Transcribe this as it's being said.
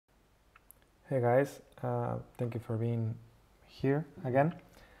Hey guys, thank you for being here again.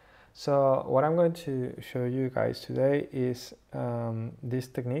 So what I'm going to show you guys today is this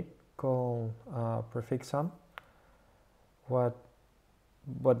technique called prefix sum. What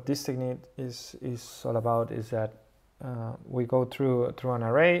this technique is all about is that we go through an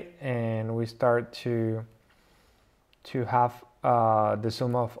array and we start to have the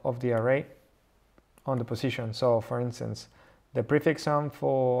sum of the array on the position. So for instance, the prefix sum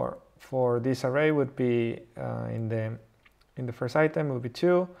for this array would be in the first item would be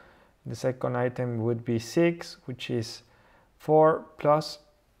 2, the second item would be 6, which is 4 plus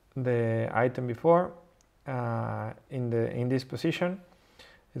the item before. In this position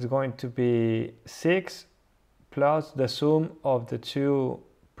it's going to be 6 plus the sum of the two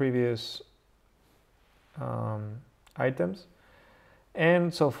previous items,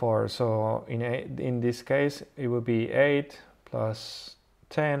 and so forth. So in this case it would be 8 plus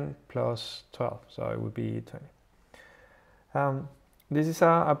 10 plus 12, so it would be 20. This is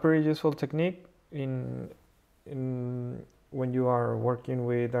a pretty useful technique in when you are working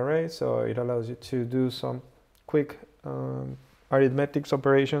with arrays, so it allows you to do some quick arithmetic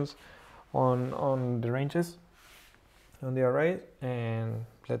operations on the ranges on the array. And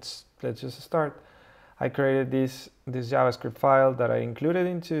let's just start. I created this JavaScript file that I included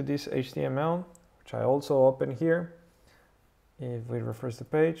into this HTML, which I also open here. If we refresh the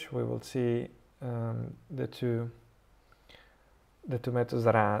page, we will see the two methods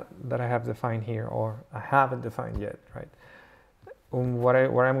that I have defined here, or I haven't defined yet, right? What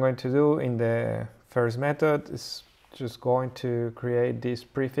I'm going to do in the first method is just going to create this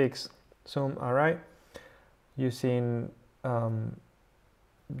prefix sum array using the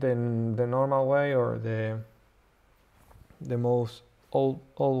normal way, or the most old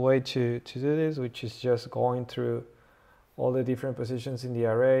way to do this, which is just going through all the different positions in the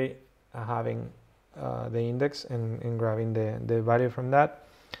array, having the index and grabbing the value from that.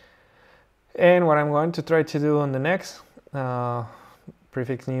 And what I'm going to try to do on the next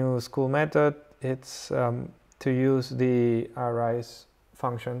prefix new school method, it's to use the arrays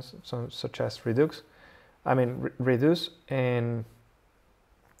functions, such as reduce, and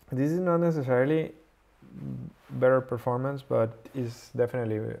this is not necessarily better performance, but is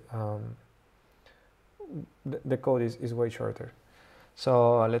definitely the code is way shorter.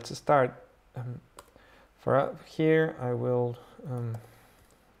 So let's start. For here I will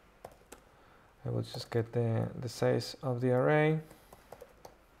just get the size of the array,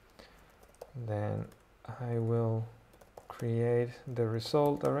 then I will create the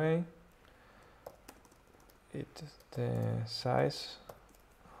result array. It's the size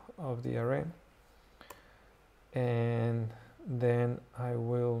of the array, and then I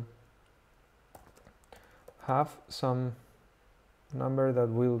will have some number that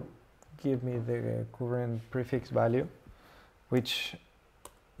will give me the current prefix value, which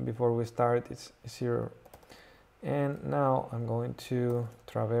before we start is 0. And now I'm going to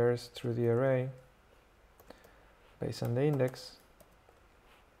traverse through the array based on the index.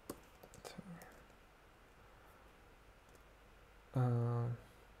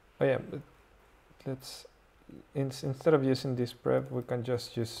 Let's instead of using this prep, we can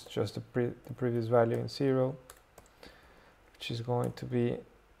just use the previous value in 0, which is going to be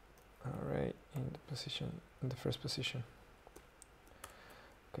array in the first position.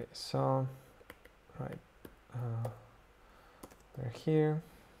 Okay, so right, we're here.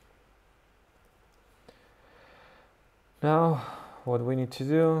 Now what we need to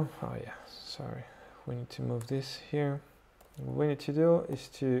do, we need to move this here. What we need to do is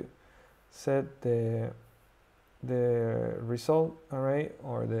to set the result array,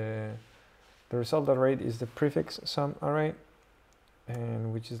 or the result array is the prefix sum array,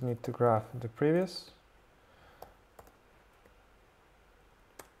 and we just need to graph the previous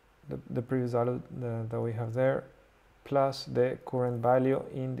value that we have there, plus the current value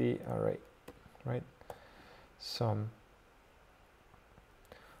in the array, right? So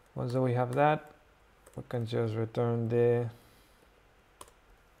once we have that, we can just return the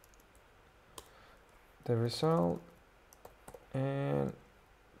result, and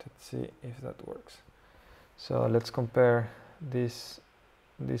let's see if that works. So let's compare this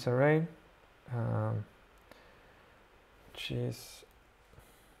array, which is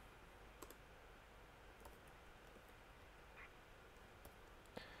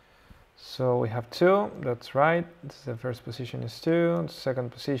so we have 2, that's right. The first position is 2, the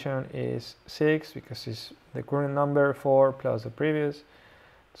second position is 6, because it's the current number, 4 plus the previous.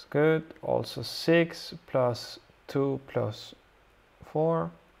 It's good. Also 6 plus 2 plus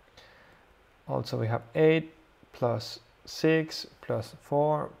 4. Also we have 8 plus 6 plus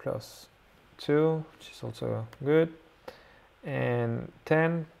 4 plus 2, which is also good, and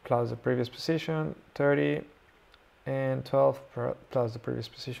 10 plus the previous position, 30, and 12 plus the previous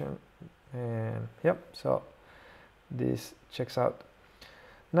position, and yep, so this checks out.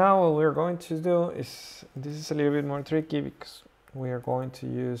 Now what we're going to do is, this is a little bit more tricky because we are going to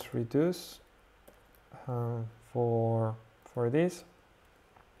use reduce for this,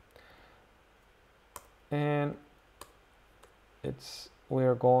 and we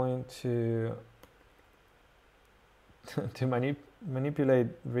are going to manipulate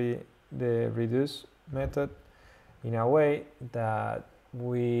the reduce method in a way that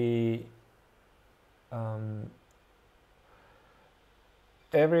we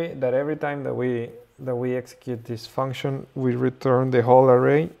every time that we execute this function, we return the whole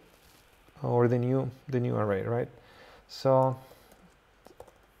array or the new array, right? So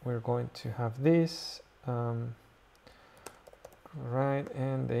we're going to have this right,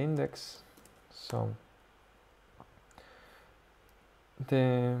 and the index. So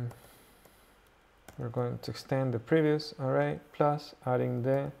we're going to extend the previous array plus adding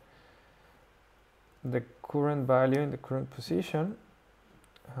the current value in the current position,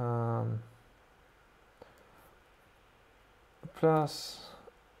 plus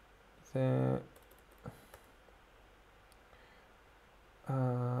the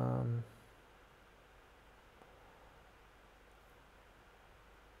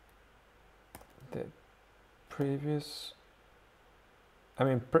previous,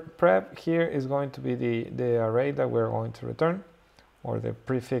 prep here is going to be the array that we're going to return, or the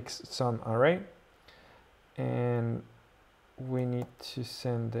prefix sum array, and we need to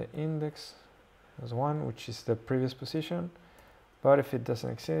send the index as 1, which is the previous position, but if it doesn't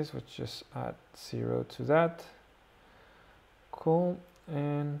exist, we just add 0 to that. Cool,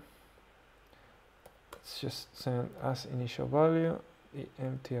 and let's just send as initial value the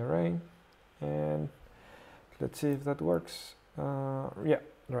empty array, and let's see if that works. Yeah,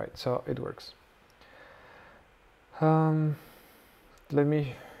 right, so it works. Let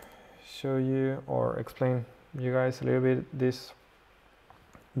me show you or explain you guys a little bit this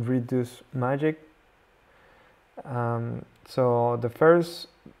reduce magic. So the first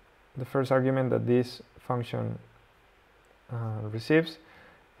argument that this function receives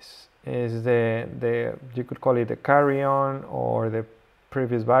is the you could call it the carry on or the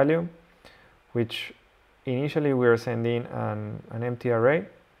previous value, which initially we are sending an empty array,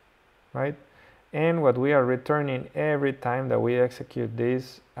 right? And what we are returning every time that we execute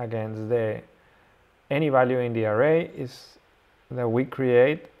this against any value in the array is that we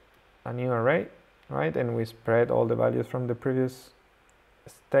create a new array, right? And we spread all the values from the previous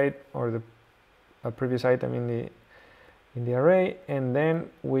state or a previous item in the array, and then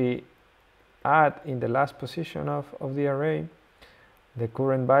we add in the last position of the array the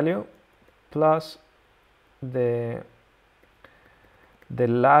current value plus the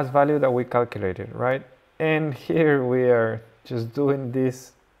last value that we calculated, right? And here we are just doing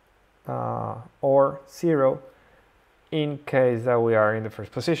this or 0 in case that we are in the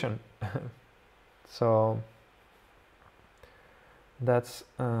first position. So that's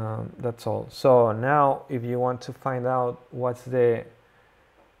all. So now if you want to find out what's the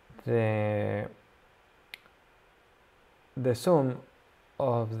sum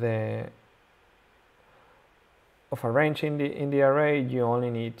of a range in the array, you only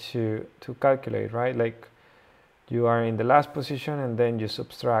need to calculate, right? Like you are in the last position and then you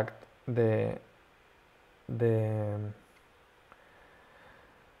subtract the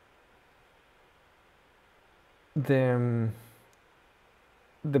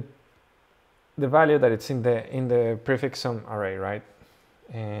value that it's in the prefix sum array, right?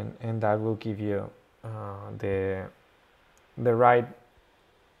 And that will give you the right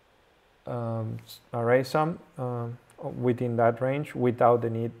array sum within that range without the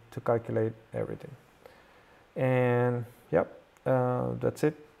need to calculate everything. And yep, that's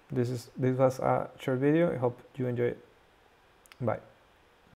it. This was a short video. I hope you enjoy it. Bye.